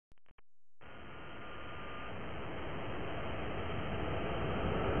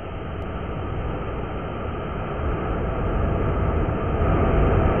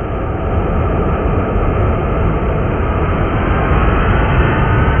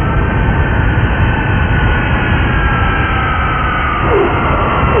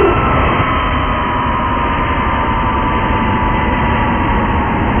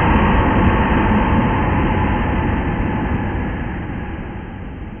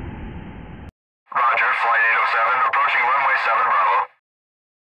7 Bravo.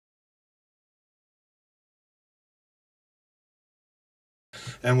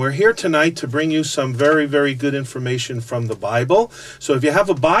 And we're here tonight to bring you some very, very good information from the Bible. So if you have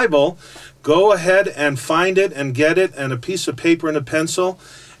a Bible, go ahead and find it and get it, and a piece of paper and a pencil.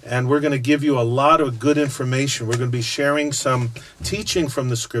 And we're going to give you a lot of good information. We're going to be sharing some teaching from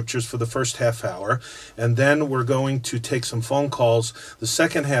the scriptures for the first half hour. And then we're going to take some phone calls the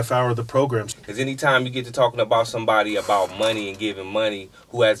second half hour of the program. Because anytime you get to talking about somebody about money and giving money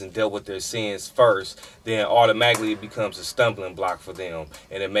who hasn't dealt with their sins first, then automatically it becomes a stumbling block for them.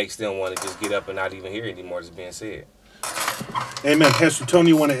 And it makes them want to just get up and not even hear anymore that's being said. Amen. Pastor Tony,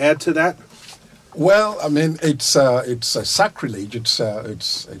 you want to add to that? Well, I mean, it's a sacrilege. It's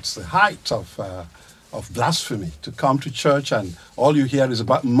the height of blasphemy to come to church and all you hear is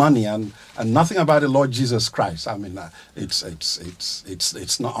about money and nothing about the Lord Jesus Christ. I mean,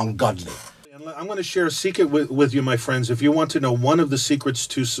 it's not ungodly. I'm going to share a secret with you, my friends. If you want to know one of the secrets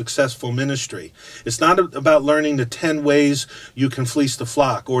to successful ministry, it's not about learning the 10 ways you can fleece the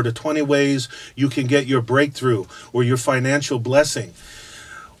flock or the 20 ways you can get your breakthrough or your financial blessing.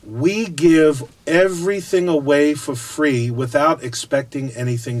 We give everything away for free without expecting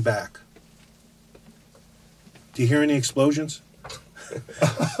anything back. Do you hear any explosions?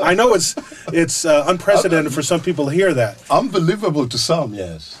 I know it's unprecedented for some people to hear that. Unbelievable to some,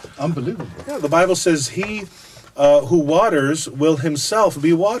 yes. Unbelievable. Yeah, the Bible says he who waters will himself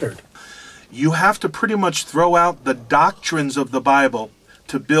be watered. You have to pretty much throw out the doctrines of the Bible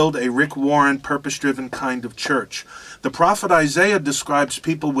to build a Rick Warren, purpose-driven kind of church. The prophet Isaiah describes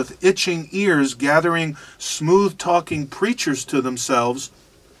people with itching ears gathering smooth-talking preachers to themselves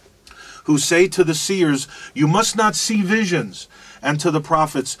who say to the seers, "You must not see visions," and to the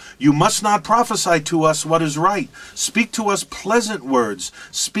prophets, "You must not prophesy to us what is right. Speak to us pleasant words.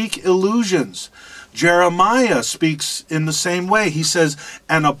 Speak illusions." Jeremiah speaks in the same way. He says,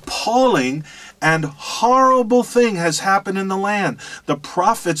 "An appalling and horrible thing has happened in the land. The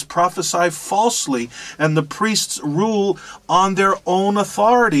prophets prophesy falsely, and the priests rule on their own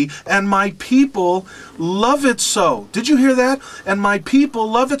authority, and my people love it so." Did you hear that? And my people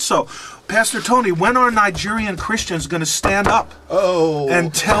love it so. Pastor Tony, when are Nigerian Christians going to stand up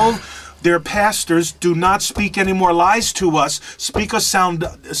and tell their pastors, "Do not speak any more lies to us. Speak a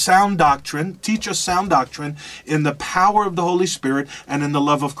sound doctrine, teach us sound doctrine in the power of the Holy Spirit and in the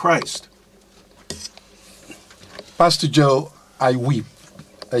love of Christ"? Pastor Joe, I weep.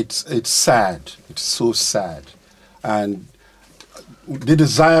 It's sad. It's so sad. And the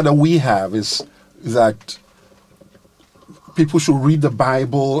desire that we have is that people should read the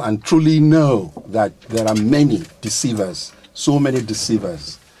Bible and truly know that there are many deceivers, so many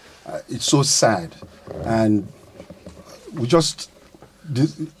deceivers. It's so sad. And we just,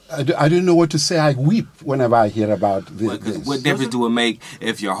 I don't know what to say. I weep whenever I hear about this. What difference do it make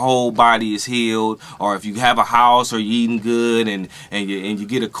if your whole body is healed, or if you have a house, or you're eating good, and you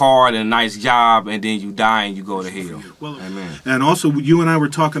get a car and a nice job, and then you die and you go to hell? Well, amen. And also, you and I were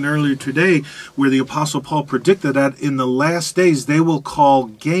talking earlier today where the Apostle Paul predicted that in the last days they will call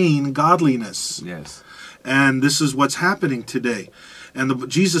gain godliness. Yes. And this is what's happening today. And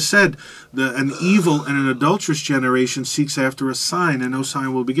Jesus said, an evil and an adulterous generation seeks after a sign, and no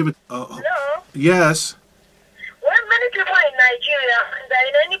sign will be given. Hello? Yes. When many people in Nigeria, they're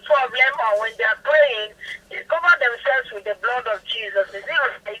in any problem or when they're praying, they cover themselves with the blood of Jesus. Is it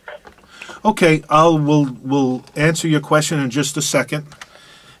right? Okay, we'll answer your question in just a second.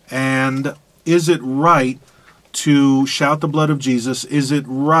 And is it right to shout the blood of Jesus? Is it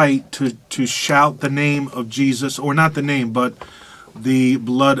right to shout the name of Jesus, or not the name, but the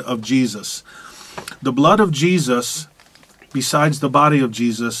blood of Jesus? The blood of Jesus, besides the body of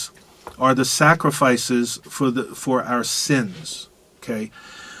Jesus, are the sacrifices for our sins. Okay,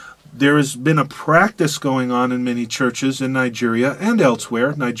 there has been a practice going on in many churches in Nigeria and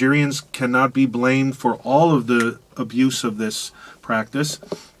elsewhere. Nigerians cannot be blamed for all of the abuse of this practice,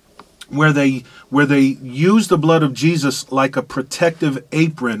 where they use the blood of Jesus like a protective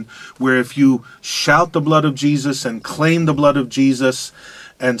apron, where if you shout the blood of Jesus and claim the blood of Jesus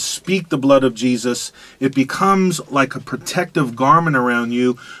and speak the blood of Jesus, it becomes like a protective garment around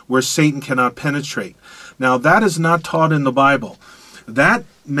you where Satan cannot penetrate. Now, that is not taught in the Bible. That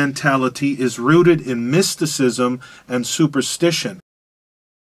mentality is rooted in mysticism and superstition.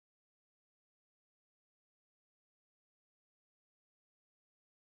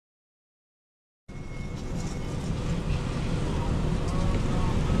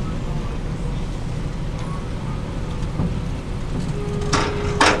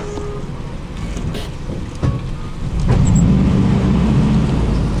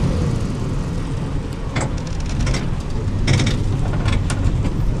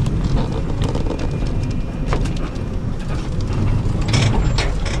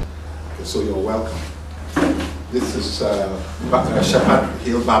 Shepherd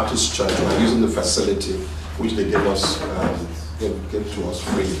Hill Baptist Church were using the facility which they gave us, gave to us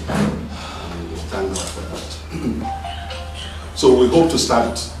freely. And we thank God for that. So we hope to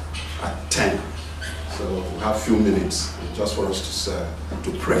start at 10. So we have a few minutes just for us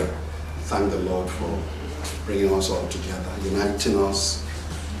to pray. Thank the Lord for bringing us all together, uniting us,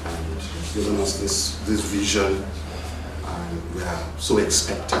 and giving us this vision. And we are so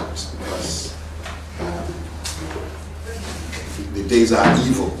expectant because the days are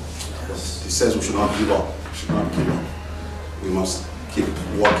evil. He says we should not give up. We should not give up. We must keep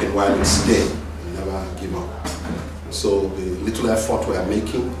walking while it's day. Never give up. So the little effort we are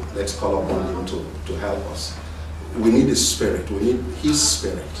making, let's call upon Him to help us. We need His Spirit. We need His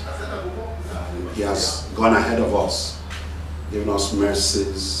Spirit. He has gone ahead of us, given us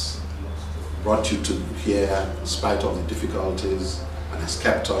mercies, brought you to here in spite of the difficulties, and has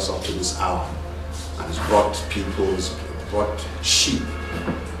kept us up to this hour. And has brought people, has brought sheep,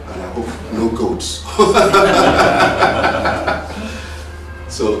 and I hope no goats.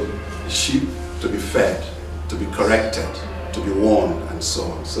 So sheep to be fed, to be corrected, to be warned, and so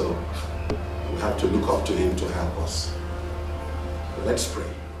on. So we have to look up to Him to help us. Let's pray.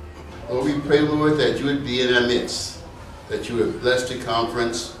 Lord, we pray, Lord, that you would be in our midst, that you would bless the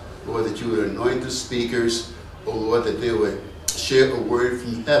conference, Lord, that you would anoint the speakers, oh Lord, that they would share a word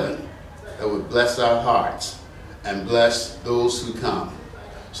from heaven that would bless our hearts and bless those who come.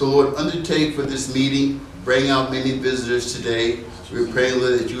 So Lord, undertake for this meeting, bring out many visitors today. We pray,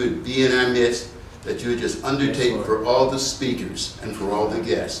 Lord, that you would be in our midst, that you would just undertake for all the speakers and for all the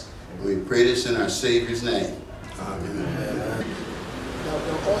guests. And we pray this in our Savior's name. Amen.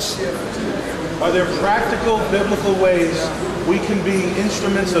 Are there practical biblical ways we can be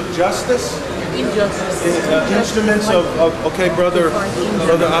instruments of justice? Instruments of okay, brother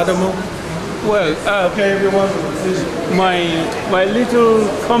Adamu? Well, okay, everyone, please. My little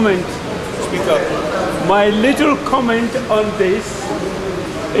comment. Speak up. My little comment on this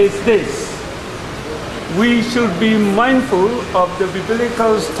is this: we should be mindful of the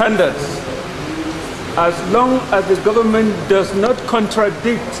biblical standards. As long as the government does not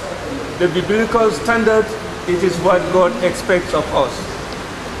contradict the biblical standard, it is what God expects of us.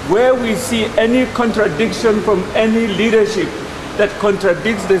 Where we see any contradiction from any leadership that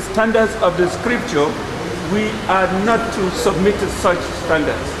contradicts the standards of the scripture, we are not to submit to such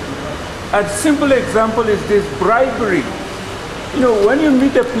standards. A simple example is this: bribery. You know, when you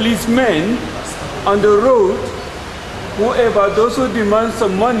meet a policeman on the road, whoever, those who demand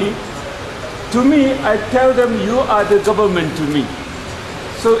some money, to me, I tell them, you are the government to me.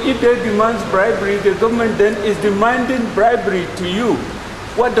 So if they demand bribery, the government then is demanding bribery to you.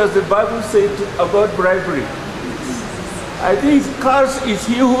 What does the Bible say about bribery? I think scarce is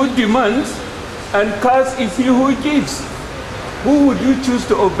he who demands, and scarce is he who gives. Who would you choose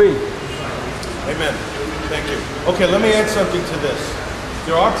to obey? Amen. Thank you. Okay, let me add something to this.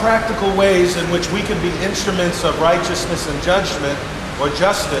 There are practical ways in which we can be instruments of righteousness and judgment, or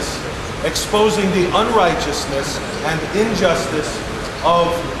justice, exposing the unrighteousness and injustice of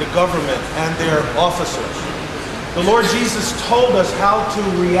the government and their officers. The Lord Jesus told us how to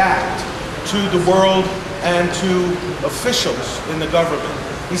react to the world and to officials in the government.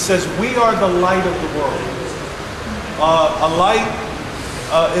 He says, we are the light of the world. A light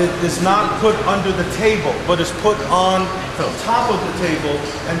is not put under the table, but is put on the top of the table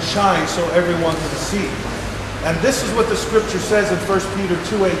and shines so everyone can see. And this is what the scripture says in 1 Peter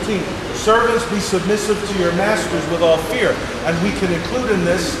 2:18. Servants, be submissive to your masters with all fear. And we can include in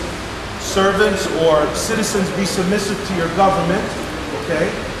this, servants or citizens, be submissive to your government,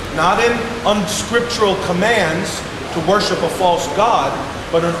 okay? Not in unscriptural commands to worship a false god,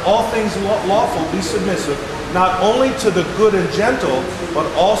 but in all things lawful, be submissive, not only to the good and gentle, but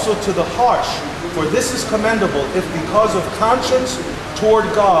also to the harsh. For this is commendable, if because of conscience toward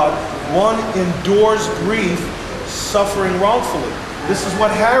God, one endures grief, suffering wrongfully. This is what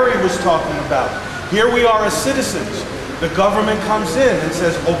Harry was talking about. Here we are as citizens. The government comes in and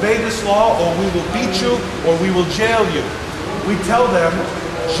says, obey this law or we will beat you or we will jail you. We tell them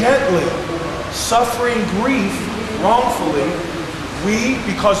gently, suffering grief wrongfully, we,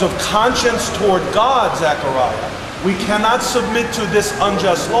 because of conscience toward God, Zechariah, we cannot submit to this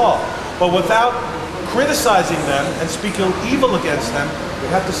unjust law. But without criticizing them and speaking evil against them, we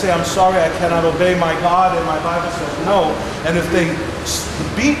have to say, I'm sorry, I cannot obey my God, and my Bible says no. And if they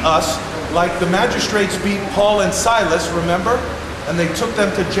beat us, like the magistrates beat Paul and Silas, remember? And they took them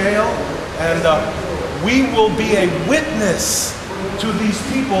to jail, and we will be a witness to these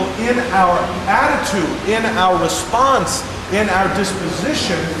people in our attitude, in our response, in our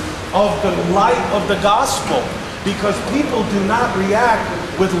disposition of the light of the gospel. because people do not react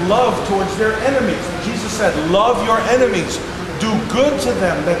with love towards their enemies. Jesus said, love your enemies. Do good to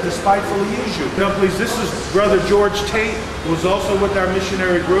them that despitefully use you. Now please, this is Brother George Tate, who's also with our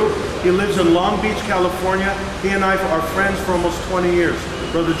missionary group. He lives in Long Beach, California. He and I are friends for almost 20 years.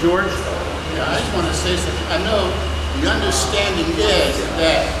 Brother George? Yeah, I just want to say something. I know the understanding is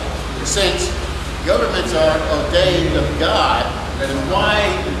that since governments are ordained of God, then why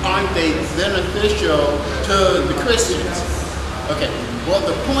aren't they beneficial to the Christians? Okay, well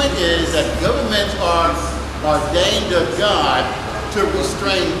the point is that governments are ordained of God to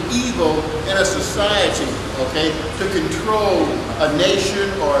restrain evil in a society, okay, to control a nation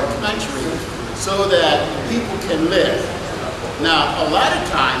or a country so that people can live. Now, a lot of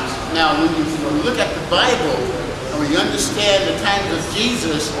times, now when you look at the Bible and when you understand the times of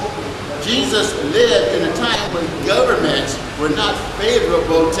Jesus, Jesus lived in a time when governments were not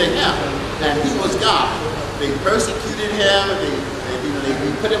favorable to him, and he was God. They persecuted him,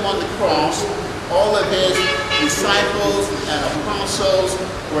 they put him on the cross. All of his disciples and apostles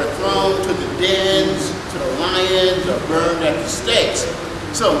were thrown to the dens, to the lions, or burned at the stakes.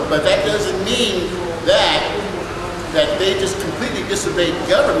 So, but that doesn't mean that they just completely disobeyed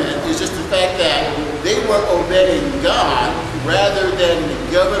government. It's just the fact that they were obeying God rather than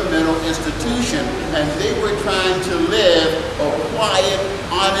the governmental institution, and they were trying to live a quiet,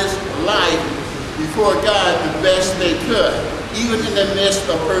 honest life before God the best they could, even in the midst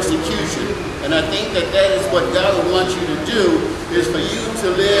of persecution. And I think that that is what God would want you to do, is for you to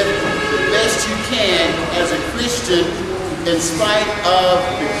live the best you can as a Christian in spite of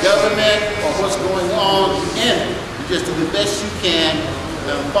the government or what's going on in it. You just do the best you can,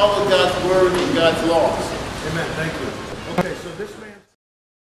 follow God's word and God's laws. Amen. Thank you. Okay, so this man...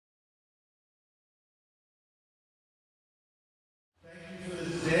 Thank you for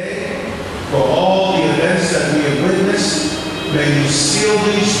this day, for all the events that we have witnessed. May you seal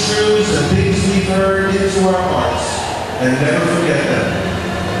these truths and things we've heard into our hearts and never forget them.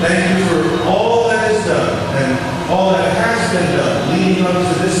 Thank you for all that is done and all that has been done leading up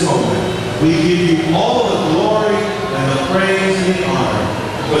to this moment. We give you all the glory and the praise and the honor.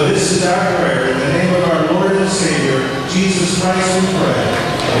 For this is our prayer in the name of our Lord and Savior, Jesus Christ, we pray.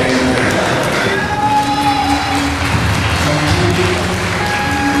 Amen.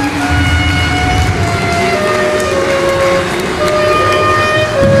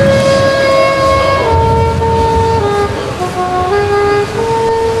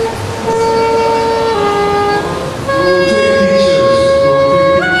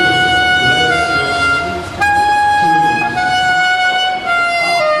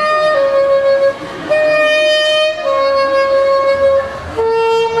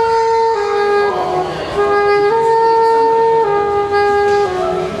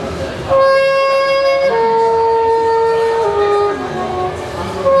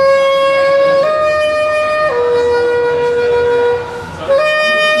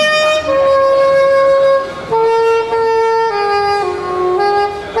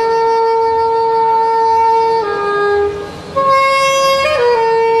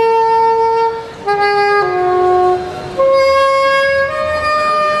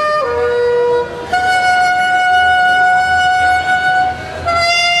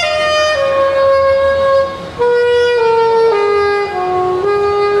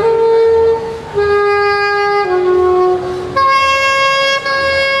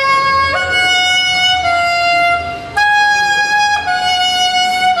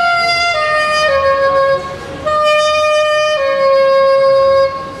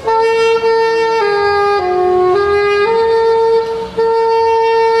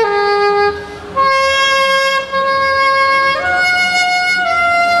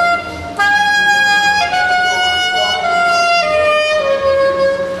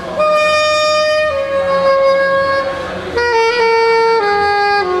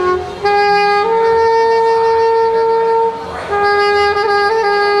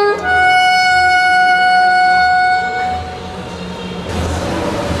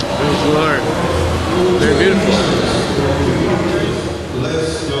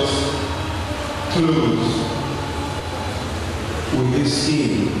 with this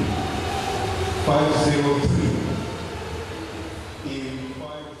hymn 503. In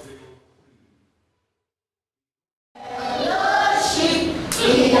 503.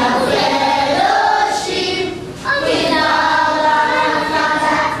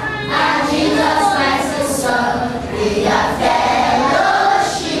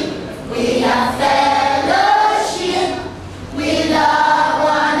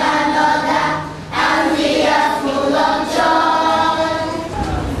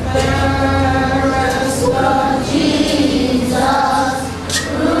 Jesus.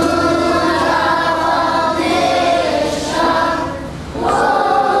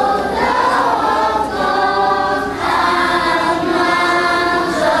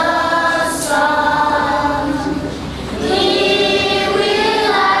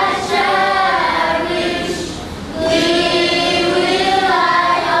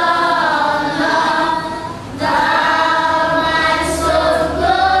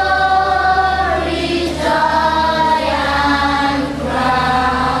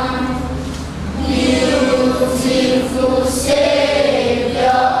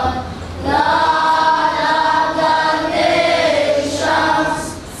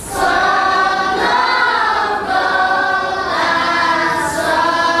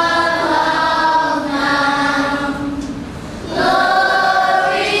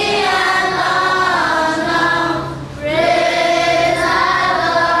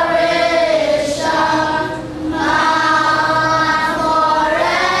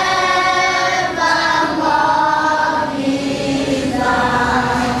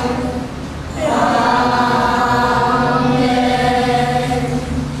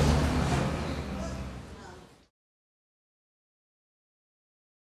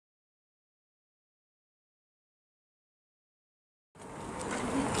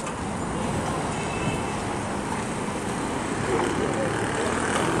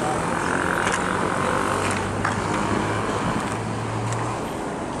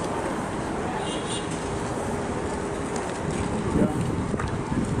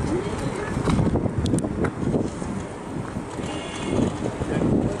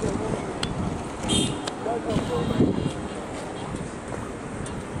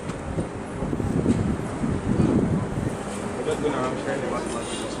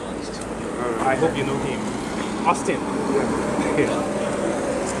 I hope you know him. Austin.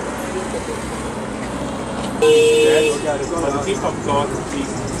 For the gift of God is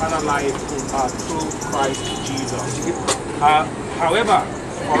eternal life through Christ Jesus. However,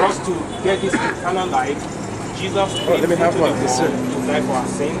 for us to get this eternal life, Jesus came into the world to die for our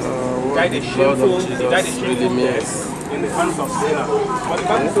sins. Died a shameful death in the hands of sinners. But the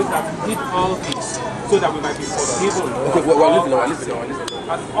Bible says that he did all this so that we might be forgiven. Okay, we're living.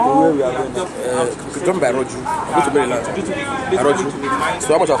 And all we have just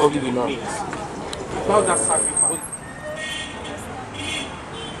So how much I'll forgive you now? About that sacrifice.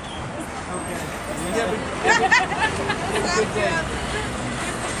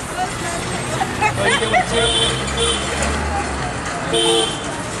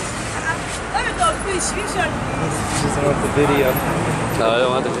 Let me go fish. You should. This is not the video. No, I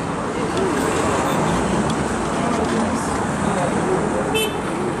don't want to.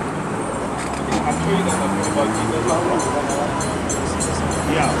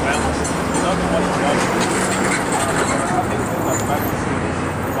 Yeah, well,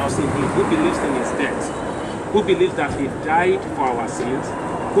 who believes in his death, who believes that he died for our sins,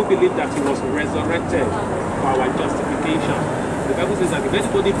 who believes that he was resurrected for our justification. The Bible says that if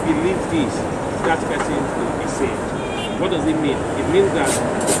anybody believes this, that person will be saved. What does it mean? It means that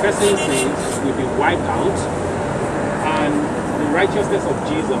the person's sins will be wiped out and the righteousness of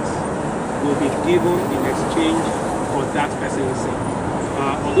Jesus will be given in exchange for that person's sin.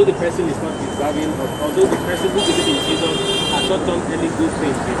 Although the person is not deserving, although the person who believes in Jesus has not done any good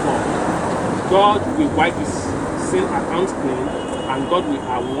things before, God will wipe his sin account clean and God will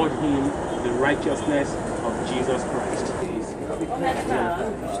award him the righteousness of Jesus Christ.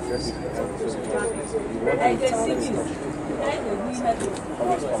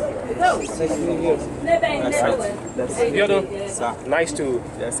 Nice to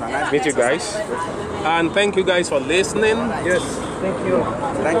meet you guys. And thank you guys for listening. Yes, thank you.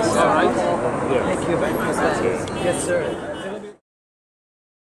 Thanks. All right. Yeah. Thank you. Yes, sir.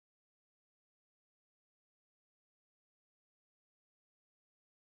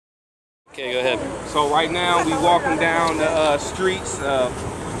 Okay, go ahead. So right now we walking down the streets of,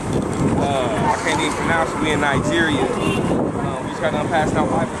 I can't even pronounce it, we in Nigeria. We just got done passing out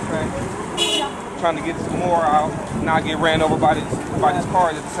life track, trying to get some more out, not get ran over by these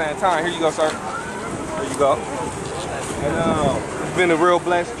cars at the same time. Here you go, sir. There you go. And it's been a real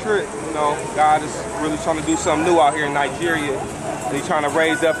blessed trip. You know, God is really trying to do something new out here in Nigeria. He's trying to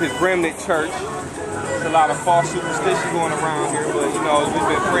raise up his remnant church. There's a lot of false superstition going around here, but you know, we've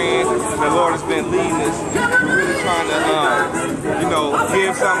been praying, the Lord has been leading us. We're really trying to, you know,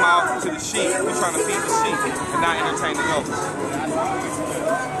 give something out to the sheep. We're trying to feed the sheep and not entertain the goats.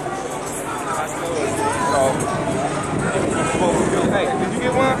 So, hey, did you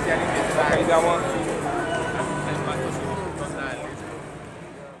get one? Okay, you got one?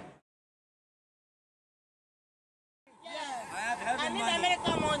 I need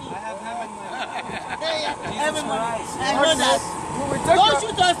American money. I have heaven money. Heaven money. I know that. Don't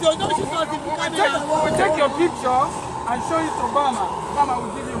shoot us, though. Don't shoot us. We'll take your picture and show it to Obama. Obama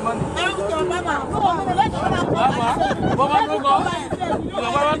will give you money. Thank you, Obama. No, let Obama go. Obama no go.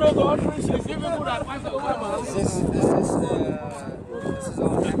 Obama no go. She's giving good advice to Obama. This is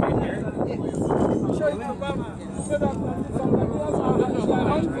all happening here. Show it to Obama. So that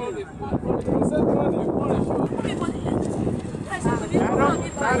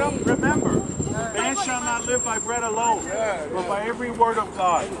Adam, remember, man shall not live by bread alone, but by every word of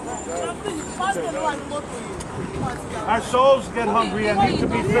God. Our souls get hungry and need to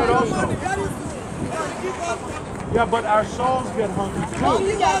be fed also. Yeah, but our souls get hungry too.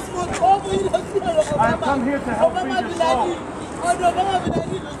 I come here to help feed your soul.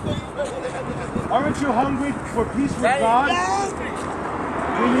 Aren't you hungry for peace with God?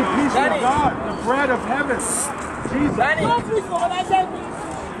 We need peace with God, the bread of heaven. Jesus.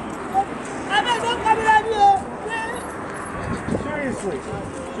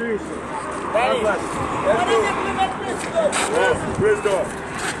 Seriously. God bless. Praise God.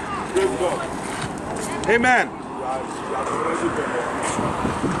 Praise God. Amen.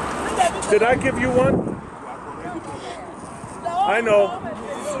 Did I give you one? I know.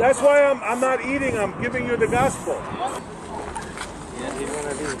 That's why I'm not eating. I'm giving you the gospel. Yeah, he's one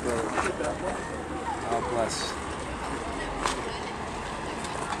of these, brother. God bless.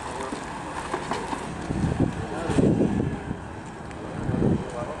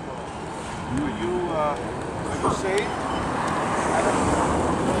 Are you saved?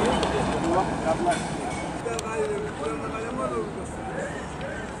 God bless.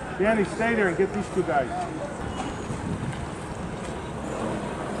 Danny, stay there and get these two guys.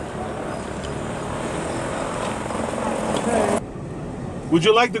 Would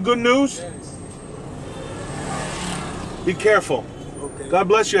you like the good news? Yes. Be careful. Okay. God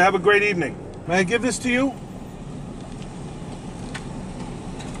bless you. Have a great evening. May I give this to you?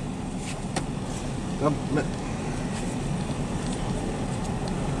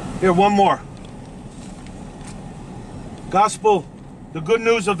 Here, one more. Gospel, the good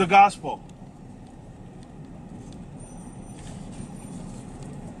news of the gospel.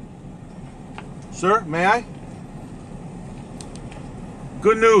 Sir, may I?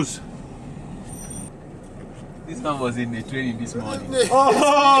 Good news. This one was in the training this morning.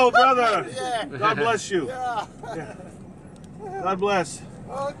 Oh, brother. Yeah. God bless you. Yeah. God bless.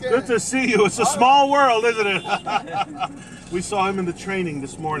 Okay. Good to see you. It's a small world, isn't it? We saw him in the training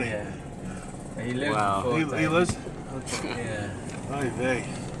this morning. Yeah. He left Wow. before He time. lives? Yeah. Ay, vey.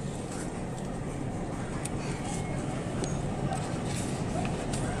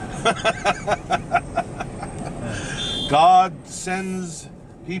 God sends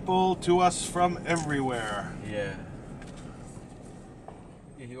people to us from everywhere. Yeah.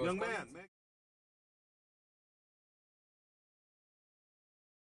 He was Young man.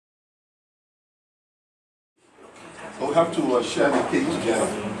 We'll have to share the cake together.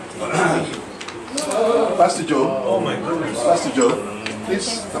 Pastor Joe. Oh my goodness. Pastor Joe,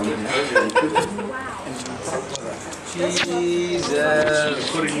 please come in here. Jesus,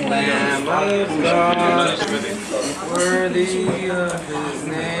 Lamb of God, worthy of His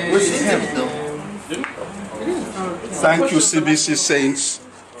name. Thank you, CBC Saints,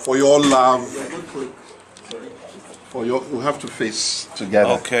 for your love. For your, we have to face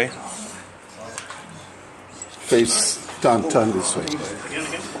together. Okay. Face, turn this way.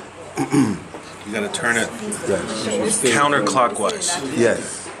 You gotta turn it Yes. counterclockwise.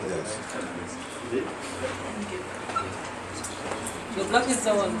 Yes.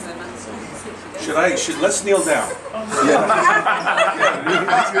 Let's kneel down.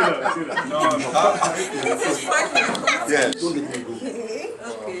 Yes.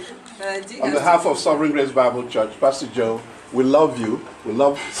 On behalf of Sovereign Grace Bible Church, Pastor Joe, we love you. We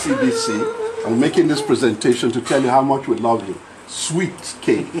love CBC. I'm making this presentation to tell you how much we love you. Sweet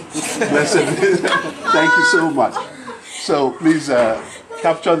cake. Blessed. Thank you so much. So please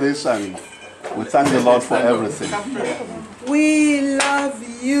capture this, and we thank the Lord for everything. We love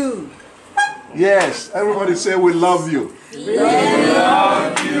you. Yes, everybody say we love you. We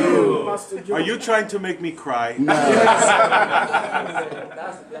love you. Are you trying to make me cry? No.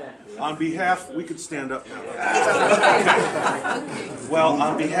 On behalf, we could stand up now. Well,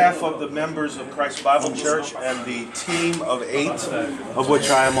 on behalf of the members of Christ Bible Church and the team of 8, of which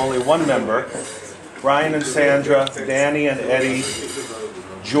I am only one member, Brian and Sandra, Danny and Eddie,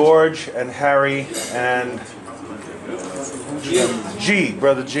 George and Harry, and G,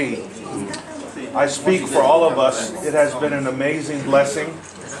 Brother G. I speak for all of us. It has been an amazing blessing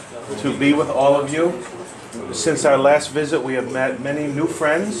to be with all of you. Since our last visit, we have met many new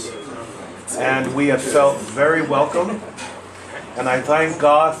friends, and we have felt very welcome. And I thank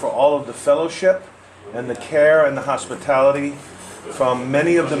God for all of the fellowship and the care and the hospitality from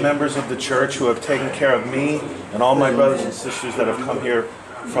many of the members of the church who have taken care of me and all my brothers and sisters that have come here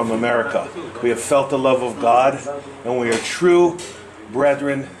from America. We have felt the love of God, and we are true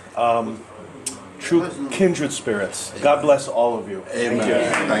brethren, true kindred spirits. God bless all of you. Amen.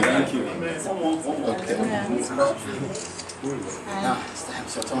 Thank you. Okay.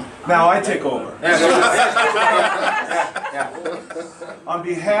 Now I take over. On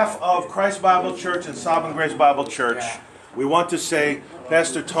behalf of Christ Bible Church and Sovereign Grace Bible Church, we want to say,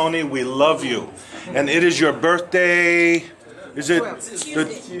 Pastor Tony, we love you. And it is your birthday, is it the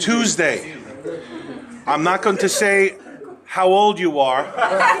Tuesday? I'm not going to say how old you are,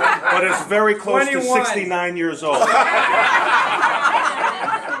 but it's very close 21. To 69 years old.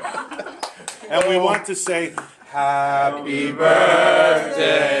 And we want to say, happy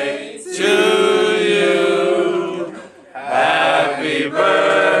birthday to you. Happy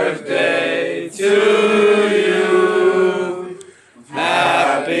birthday to you.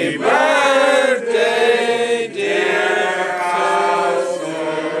 Happy birthday, dear pastor.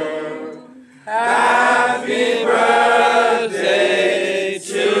 Happy birthday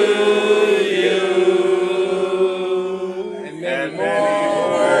to you. And many more.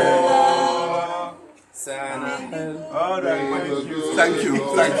 Thank you.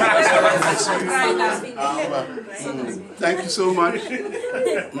 Thank you so much.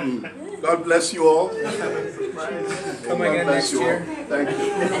 God bless you all. Come again next year. Thank you.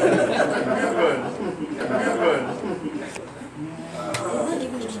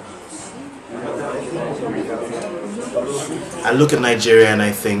 I look at Nigeria and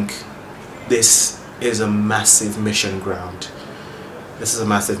I think this is a massive mission ground. this is a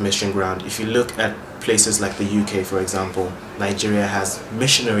massive mission ground. If you look at places like the UK, for example, Nigeria has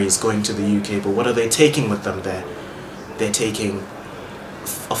missionaries going to the UK, but what are they taking with them there? They're taking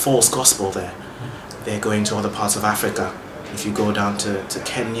a false gospel there. They're going to other parts of Africa. If you go down to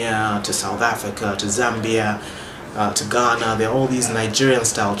Kenya, to South Africa, to Zambia, to Ghana, there are all these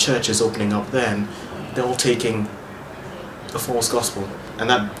Nigerian-style churches opening up there, and they're all taking a false gospel. And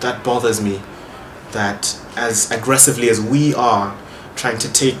that bothers me, that as aggressively as we are trying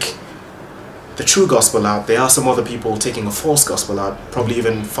to take the true gospel out, there are some other people taking a false gospel out, probably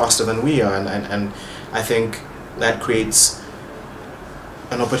even faster than we are, and I think that creates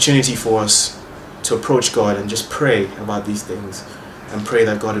an opportunity for us to approach God and just pray about these things, and pray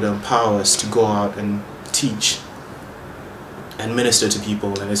that God would empower us to go out and teach and minister to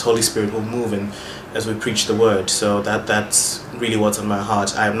people, and His Holy Spirit will move in as we preach the word. So that's really what's on my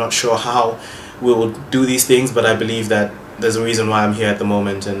heart. I'm not sure how we will do these things, but I believe that there's a reason why I'm here at the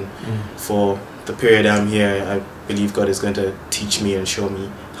moment, and for the period I'm here, I believe God is going to teach me and show me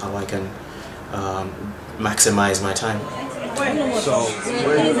how I can maximize my time. So,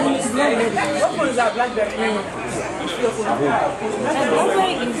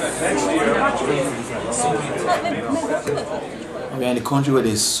 we are in a country where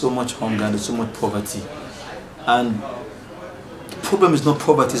there's so much hunger and there's so much poverty, and the problem is not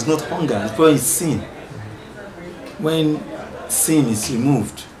poverty, it's not hunger, the problem is sin. When sin is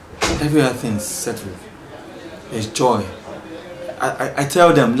removed, everything is settled. There's joy. I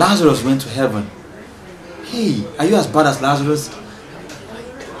tell them, Lazarus went to heaven. Hey, are you as bad as Lazarus?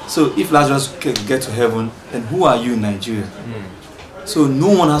 So if Lazarus can get to heaven, then who are you in Nigeria? So no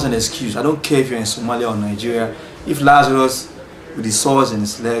one has an excuse. I don't care if you're in Somalia or Nigeria. If Lazarus, with the sores in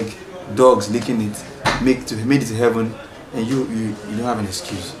his leg, dogs licking it, made it to heaven, and you don't have an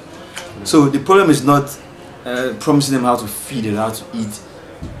excuse. So the problem is not promising them how to feed it, how to eat.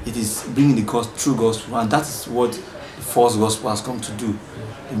 It is bringing the true gospel, and that is what the false gospel has come to do.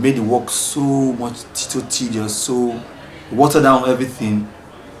 It made the work so tedious, so water down everything.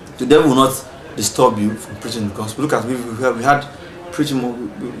 The devil will not disturb you from preaching the gospel. Look at we had preaching.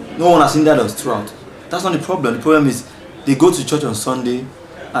 No one has hindered us throughout. That's not the problem. The problem is they go to church on Sunday,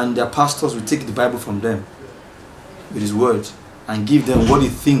 and their pastors will take the Bible from them with His word and give them what they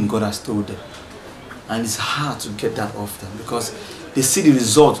think God has told them. And it's hard to get that off them because they see the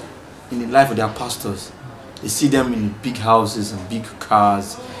result in the life of their pastors. They see them in big houses and big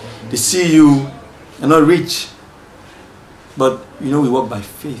cars. They see you're not rich, but we walk by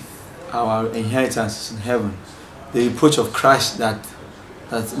faith. Our inheritance is in heaven. The reproach of Christ that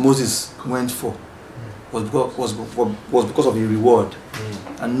Moses went for was because of a reward,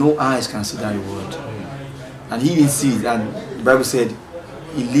 and no eyes can see that reward. And he didn't see it, and the Bible said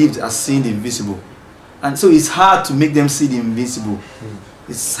he lived as seeing the invisible. And so it's hard to make them see the invisible.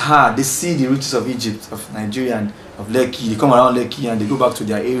 It's hard. They see the riches of Egypt, of Nigeria, and of Lekki. They come around Lekki and they go back to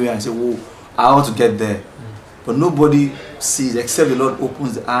their area and say, "Whoa, I want to get there." But nobody sees, except the Lord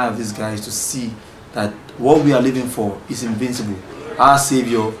opens the eye of these guys to see that what we are living for is invincible. Our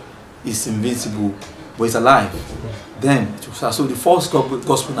Savior is invincible, but He's alive. Then, so the false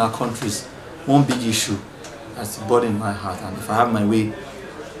gospel in our country is one big issue that's burdened my heart. And if I have my way,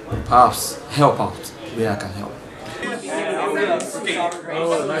 perhaps help out where I can help.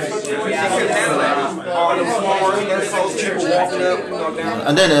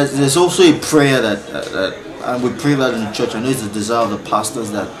 And then there's also a prayer that and we pray that in church. I know it's the desire of the pastors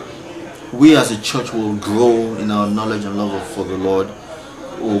that we as a church will grow in our knowledge and love for the Lord,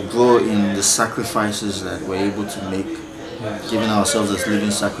 will grow in the sacrifices that we're able to make, giving ourselves as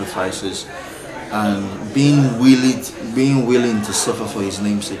living sacrifices, and being willing to suffer for His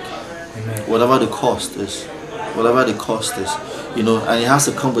name's sake. Whatever the cost is, and it has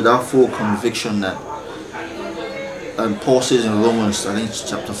to come with that full conviction that Paul says in Romans, I think it's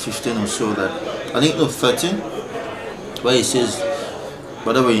chapter 15 or so, that 13, where he says,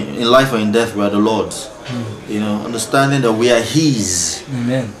 whatever in life or in death we are the Lord's. Understanding that we are His.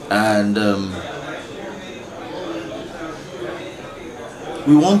 Amen. And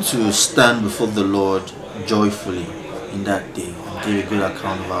we want to stand before the Lord joyfully in that day and give a good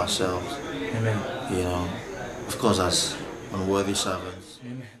account of ourselves. Amen. Of course, as unworthy servants.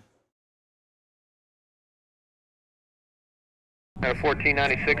 Amen.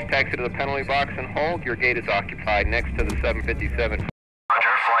 1496, taxi to the penalty box and hold. Your gate is occupied next to the 757.